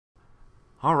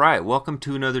Alright, welcome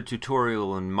to another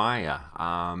tutorial in Maya.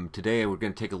 Today we're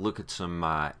going to take a look at some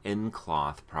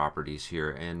nCloth properties here.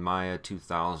 In Maya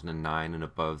 2009 and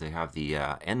above they have the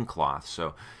nCloth,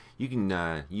 so you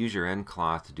can use your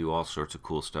nCloth to do all sorts of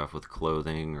cool stuff with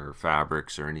clothing or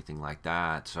fabrics or anything like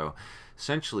that. So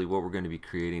essentially what we're going to be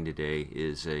creating today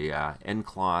is a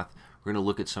nCloth. We're going to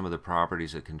look at some of the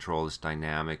properties that control this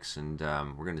dynamics, and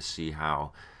we're going to see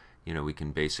how we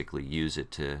can basically use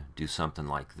it to do something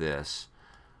like this.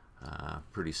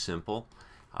 Pretty simple.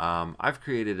 I've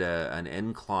created an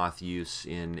nCloth use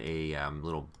in a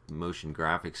little motion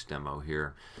graphics demo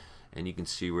here, and you can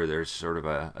see where there's sort of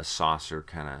a saucer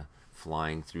kind of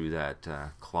flying through that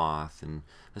cloth, and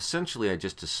essentially I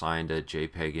just assigned a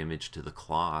JPEG image to the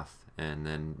cloth and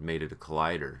then made it a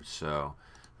collider. So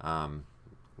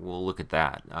we'll look at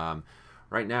that.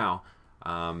 Right now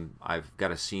I've got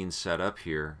a scene set up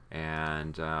here,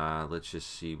 and let's just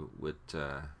see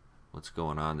what's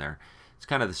going on there. It's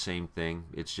kind of the same thing.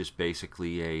 It's just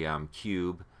basically a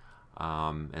cube,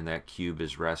 and that cube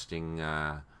is resting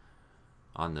on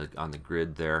the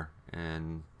grid there,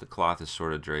 and the cloth is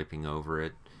sort of draping over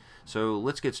it. So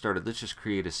let's get started. Let's just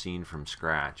create a scene from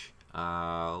scratch.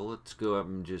 Let's go up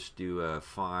and just do a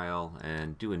file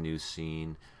and do a new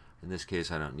scene. In this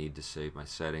case I don't need to save my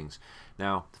settings.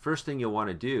 Now the first thing you'll want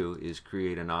to do is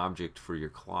create an object for your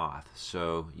cloth.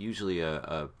 So usually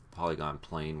a polygon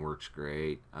plane works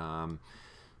great.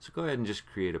 So go ahead and just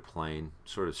create a plane,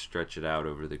 sort of stretch it out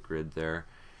over the grid there,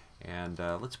 and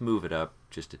let's move it up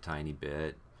just a tiny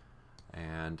bit,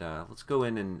 and let's go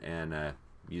in and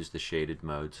use the shaded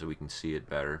mode so we can see it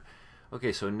better.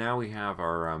 Okay, so now we have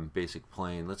our basic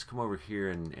plane. Let's come over here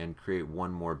and create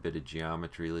one more bit of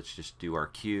geometry. Let's just do our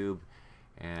cube,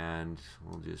 and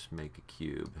we'll just make a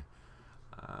cube.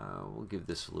 We'll give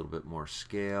this a little bit more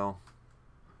scale,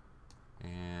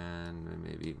 and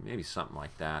maybe something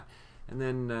like that. And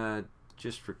then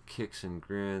just for kicks and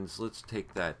grins, let's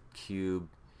take that cube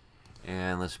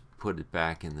and let's put it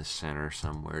back in the center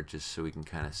somewhere, just so we can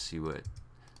kind of see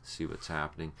what's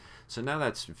happening. So now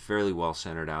that's fairly well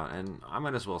centered out, and I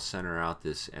might as well center out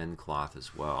this nCloth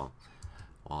as well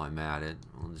while I'm at it.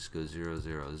 We'll just go 0,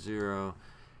 0, 0,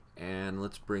 and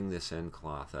let's bring this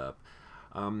nCloth up.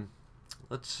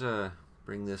 Let's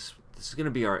bring this is going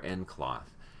to be our nCloth.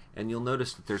 And you'll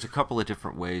notice that there's a couple of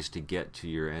different ways to get to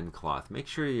your nCloth. Make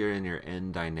sure you're in your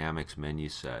nDynamics menu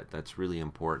set. That's really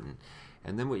important.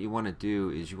 And then what you want to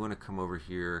do is you want to come over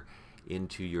here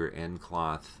into your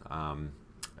nCloth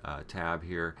tab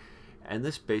here, and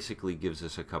this basically gives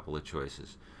us a couple of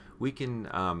choices. We can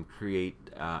create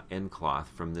nCloth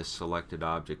from this selected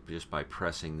object just by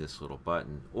pressing this little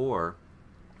button, or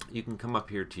you can come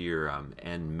up here to your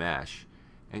nMesh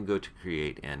and go to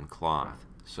create nCloth.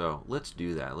 So let's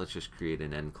do that. Let's just create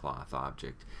an nCloth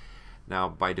object. Now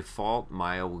by default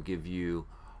Maya will give you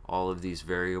all of these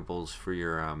variables for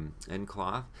your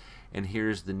nCloth, and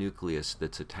here's the nucleus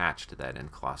that's attached to that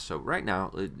nCloth. So right now,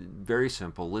 very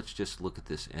simple, let's just look at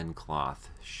this nCloth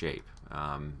shape.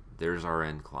 There's our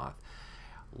nCloth.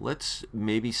 Let's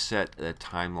maybe set a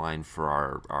timeline for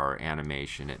our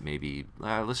animation at maybe,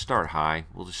 let's start high.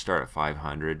 We'll just start at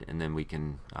 500, and then we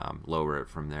can lower it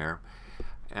from there.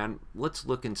 And let's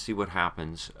look and see what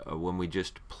happens when we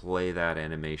just play that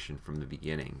animation from the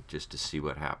beginning, just to see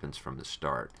what happens from the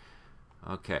start.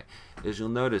 Okay, as you'll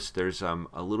notice, there's a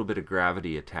little bit of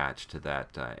gravity attached to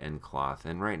that nCloth,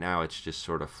 and right now it's just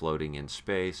sort of floating in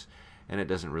space, and it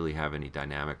doesn't really have any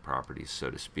dynamic properties, so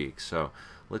to speak. So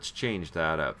let's change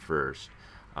that up first.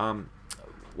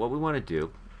 What we want to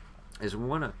do is I'm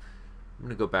going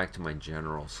to go back to my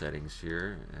general settings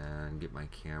here and get my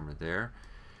camera there.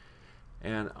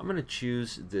 And I'm going to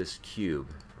choose this cube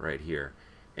right here.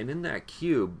 And in that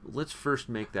cube, let's first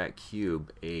make that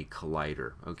cube a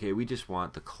collider. Okay, we just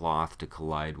want the cloth to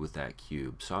collide with that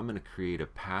cube. So I'm going to create a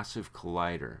passive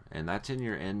collider, and that's in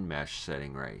your nMesh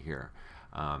setting right here.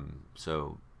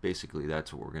 So basically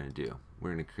that's what we're going to do.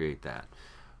 We're going to create that.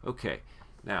 Okay,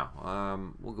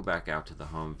 now we'll go back out to the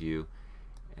home view,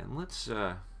 and let's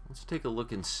take a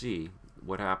look and see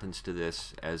what happens to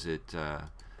this as it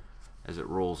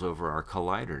rolls over our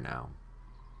collider now.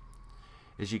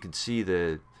 As you can see,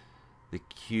 the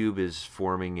cube is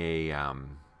forming a a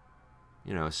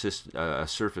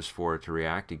surface for it to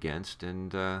react against,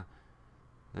 and there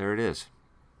it is.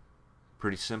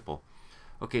 Pretty simple.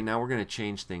 Okay, now we're going to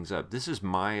change things up. This is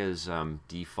Maya's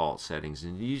default settings,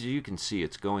 and you can see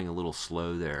it's going a little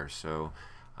slow there. So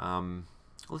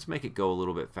let's make it go a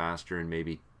little bit faster, and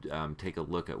maybe take a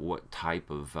look at what type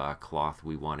of cloth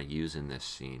we want to use in this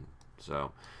scene.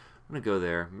 So I'm going to go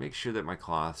there, make sure that my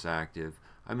cloth's active.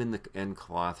 I'm in the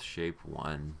nCloth shape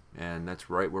 1, and that's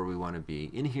right where we want to be.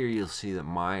 In here you'll see that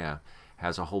Maya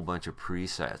has a whole bunch of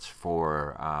presets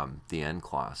for the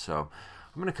nCloth. So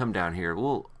I'm going to come down here.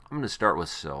 I'm going to start with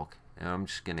silk, and I'm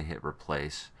just going to hit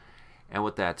replace. And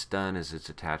what that's done is it's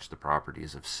attached the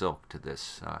properties of silk to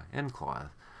this nCloth.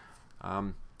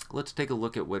 Let's take a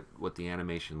look at what the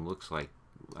animation looks like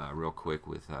real quick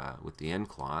with the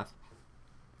nCloth.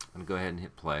 I'm going to go ahead and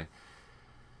hit play.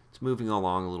 It's moving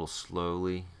along a little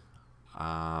slowly.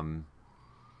 And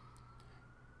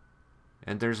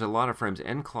there's a lot of frames.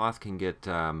 nCloth can get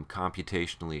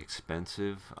computationally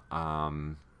expensive.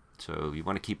 So you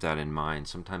want to keep that in mind.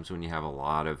 Sometimes when you have a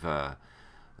lot of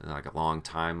like a long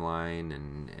timeline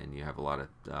and you have a lot of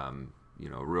you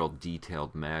know, real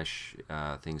detailed mesh,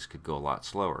 things could go a lot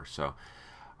slower. So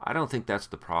I don't think that's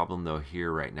the problem though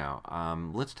here right now.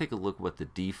 Let's take a look what the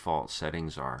default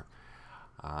settings are,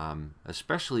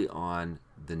 especially on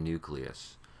the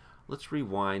nucleus. Let's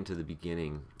rewind to the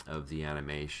beginning of the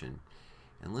animation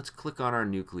and let's click on our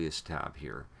nucleus tab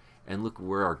here and look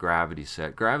where our gravity's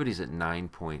set. Gravity's at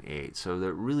 9.8, so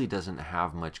that really doesn't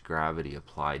have much gravity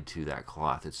applied to that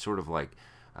cloth. It's sort of like,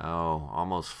 oh,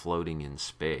 almost floating in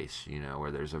space, you know, where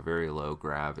there's a very low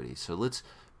gravity. So let's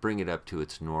bring it up to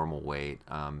its normal weight.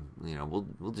 You know,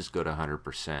 we'll just go to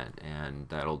 100%, and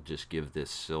that'll just give this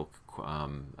silk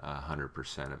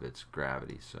 100% of its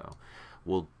gravity. So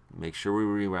we'll make sure we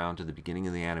rewound to the beginning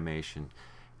of the animation,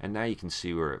 and now you can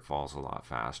see where it falls a lot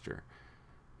faster,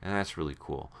 and that's really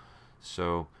cool.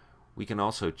 So we can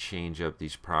also change up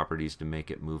these properties to make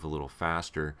it move a little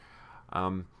faster.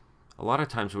 A lot of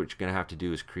times what you're going to have to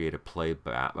do is create a play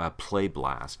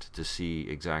blast to see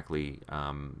exactly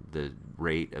the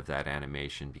rate of that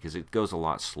animation, because it goes a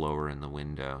lot slower in the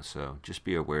window. So just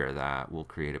be aware of that. We'll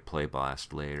create a play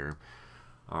blast later.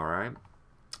 Alright,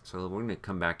 so we're going to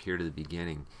come back here to the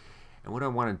beginning. And what I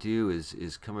want to do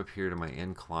is come up here to my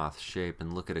nCloth shape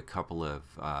and look at a couple of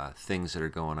things that are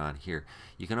going on here.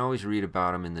 You can always read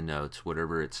about them in the notes,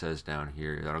 whatever it says down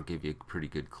here. That'll give you a pretty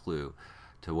good clue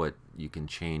to what you can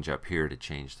change up here to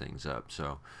change things up.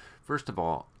 So first of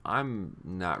all, I'm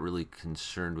not really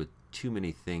concerned with too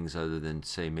many things other than,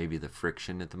 say, maybe the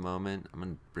friction at the moment. I'm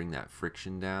going to bring that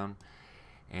friction down,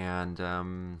 and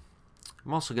I'm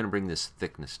also going to bring this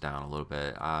thickness down a little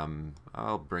bit.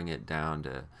 I'll bring it down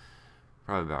to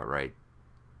probably about right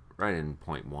in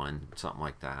 0.1, something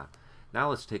like that. Now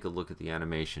let's take a look at the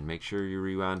animation. Make sure you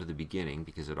rewound to the beginning,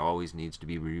 because it always needs to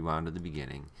be rewound to the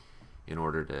beginning in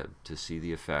order to see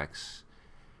the effects.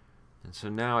 And so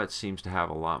now it seems to have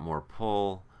a lot more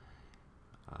pull.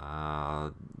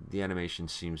 The animation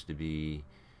seems to be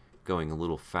going a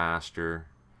little faster,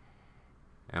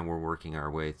 and we're working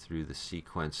our way through the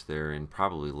sequence there in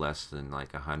probably less than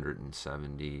like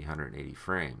 170, 180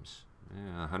 frames.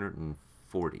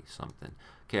 140 something.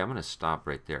 Okay, I'm going to stop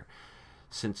right there.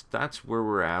 Since that's where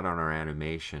we're at on our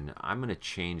animation, I'm going to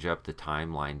change up the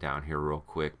timeline down here real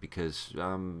quick, because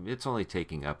it's only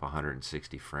taking up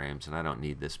 160 frames and I don't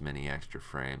need this many extra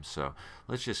frames. So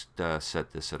let's just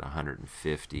set this at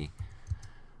 150.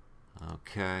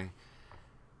 Okay.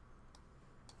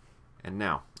 And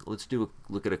now let's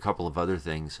look at a couple of other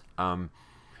things.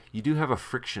 You do have a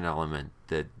friction element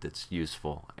that's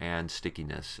useful, and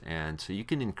stickiness, and so you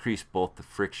can increase both the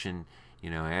friction, you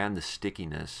know, and the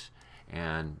stickiness.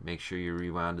 And make sure you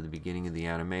rewound to the beginning of the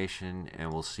animation,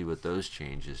 and we'll see what those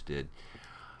changes did.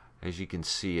 As you can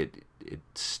see, it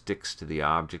sticks to the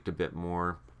object a bit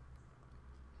more.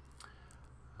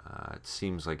 It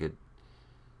seems like it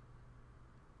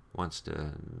wants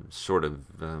to sort of,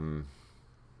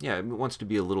 yeah, it wants to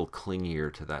be a little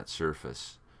clingier to that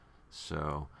surface.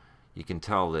 So you can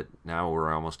tell that now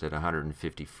we're almost at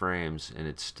 150 frames, and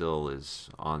it still is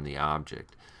on the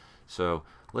object. So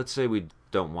let's say we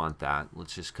don't want that.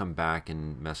 Let's just come back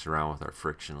and mess around with our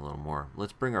friction a little more.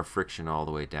 Let's bring our friction all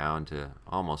the way down to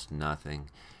almost nothing,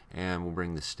 and we'll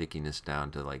bring the stickiness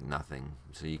down to like nothing,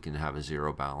 so you can have a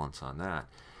zero balance on that.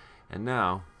 And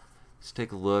now let's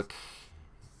take a look,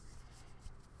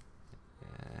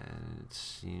 and it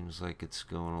seems like it's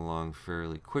going along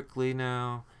fairly quickly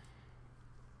now,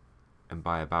 and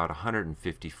by about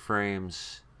 150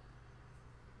 frames,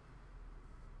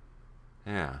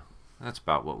 yeah, that's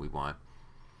about what we want.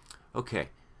 Okay,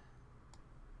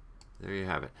 there you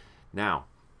have it. Now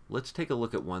let's take a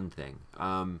look at one thing.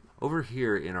 Over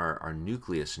here in our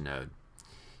nucleus node,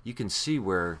 you can see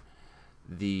where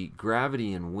the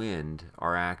gravity and wind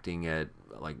are acting at,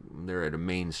 like, they're at a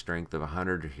main strength of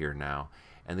 100 here now,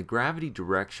 and the gravity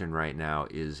direction right now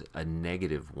is a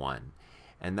 -1,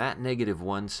 and that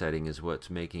 -1 setting is what's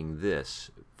making this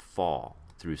fall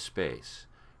through space.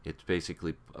 it's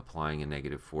basically applying a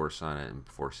negative force on it and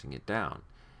forcing it down.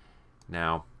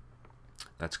 Now,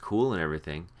 that's cool and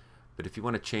everything, but if you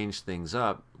want to change things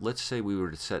up, let's say we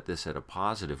were to set this at a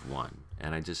 +1,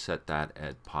 and I just set that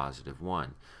at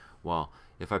 +1. Well,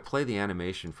 if I play the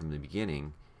animation from the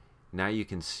beginning, now you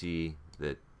can see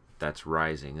that that's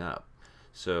rising up.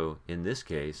 So in this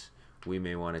case, we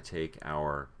may want to take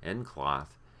our nCloth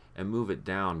and move it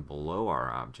down below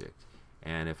our object.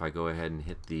 And if I go ahead and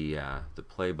hit the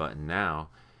play button now,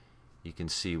 you can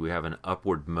see we have an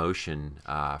upward motion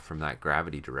from that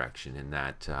gravity direction in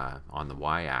that on the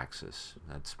y-axis.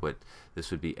 That's what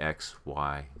this would be, x,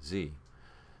 y, z.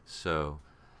 So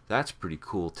that's pretty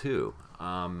cool too.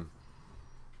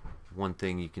 One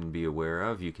thing you can be aware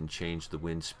of, you can change the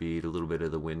wind speed, a little bit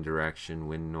of the wind direction,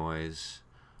 wind noise,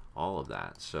 all of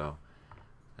that. So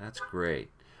that's great.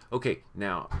 Okay,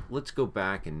 now let's go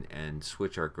back and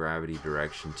switch our gravity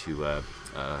direction to a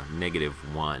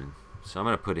 -1. So I'm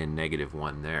going to put in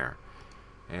 -1 there,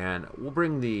 and we'll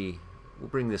bring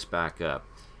this back up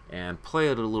and play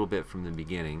it a little bit from the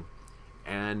beginning,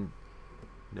 and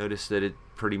notice that it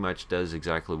pretty much does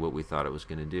exactly what we thought it was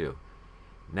going to do.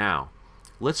 Now,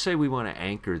 let's say we want to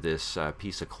anchor this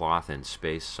piece of cloth in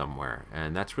space somewhere,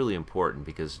 and that's really important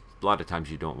because a lot of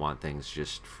times you don't want things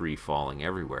just free falling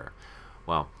everywhere.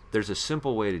 Well, there's a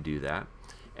simple way to do that,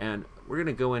 and we're going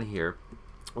to go in here.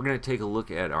 We're going to take a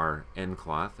look at our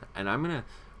nCloth, and I'm going to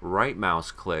right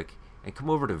mouse click and come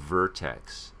over to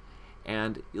vertex,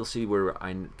 and you'll see where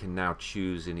I can now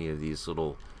choose any of these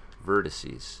little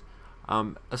vertices.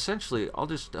 Essentially, I'll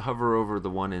just hover over the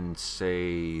one in,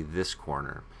 say, this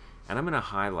corner, and I'm going to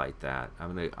highlight that.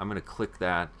 I'm going to click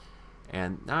that,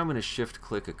 and now I'm going to shift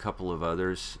click a couple of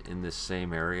others in this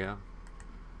same area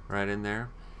right in there.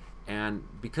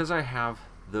 And because I have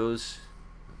those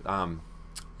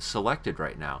selected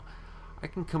right now, I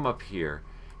can come up here,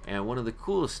 and one of the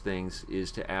coolest things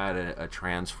is to add a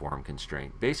transform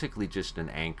constraint, basically just an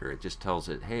anchor. It just tells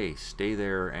it, hey, stay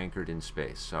there anchored in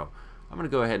space. So I'm going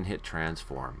to go ahead and hit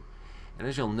transform, and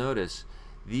as you'll notice,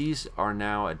 these are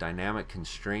now a dynamic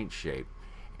constraint shape,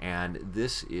 and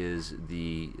this is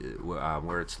the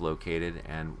where it's located.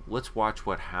 And let's watch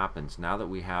what happens now that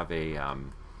we have a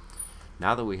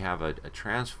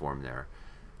transform there.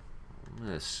 I'm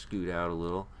going to scoot out a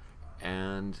little,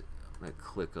 and I'm going to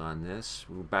click on this.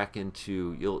 We're back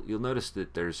into, you'll notice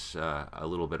that there's a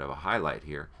little bit of a highlight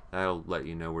here. That'll let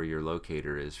you know where your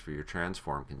locator is for your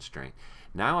transform constraint.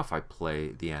 Now if I play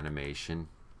the animation,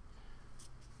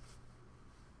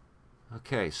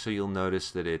 okay, so you'll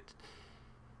notice that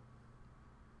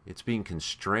it's being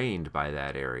constrained by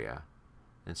that area,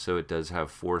 and so it does have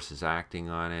forces acting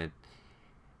on it.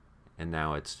 And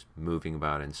now it's moving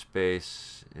about in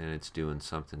space, and it's doing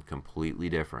something completely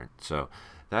different. So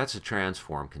that's a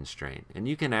transform constraint, and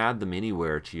you can add them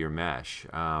anywhere to your mesh,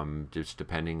 just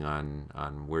depending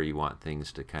on where you want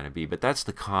things to kind of be. But that's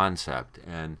the concept,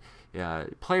 and yeah,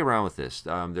 play around with this.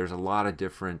 There's a lot of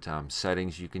different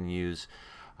settings you can use.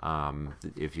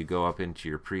 If you go up into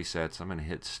your presets, I'm going to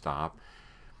hit stop.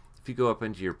 If you go up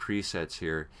into your presets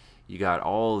here, you got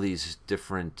all these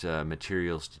different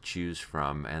materials to choose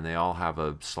from, and they all have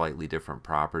a slightly different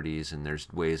properties, and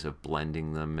there's ways of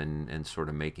blending them and sort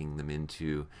of making them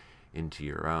into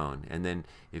your own. And then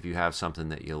if you have something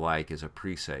that you like as a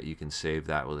preset, you can save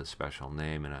that with a special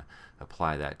name and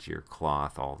apply that to your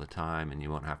cloth all the time, and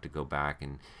you won't have to go back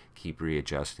and keep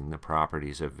readjusting the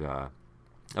properties of a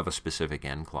specific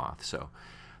nCloth. So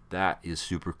that is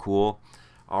super cool.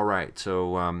 All right,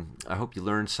 so I hope you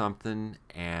learned something,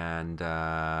 and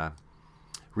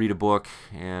read a book,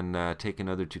 and take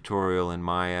another tutorial in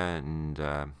Maya, and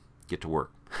get to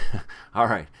work. All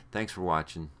right, thanks for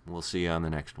watching. We'll see you on the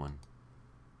next one.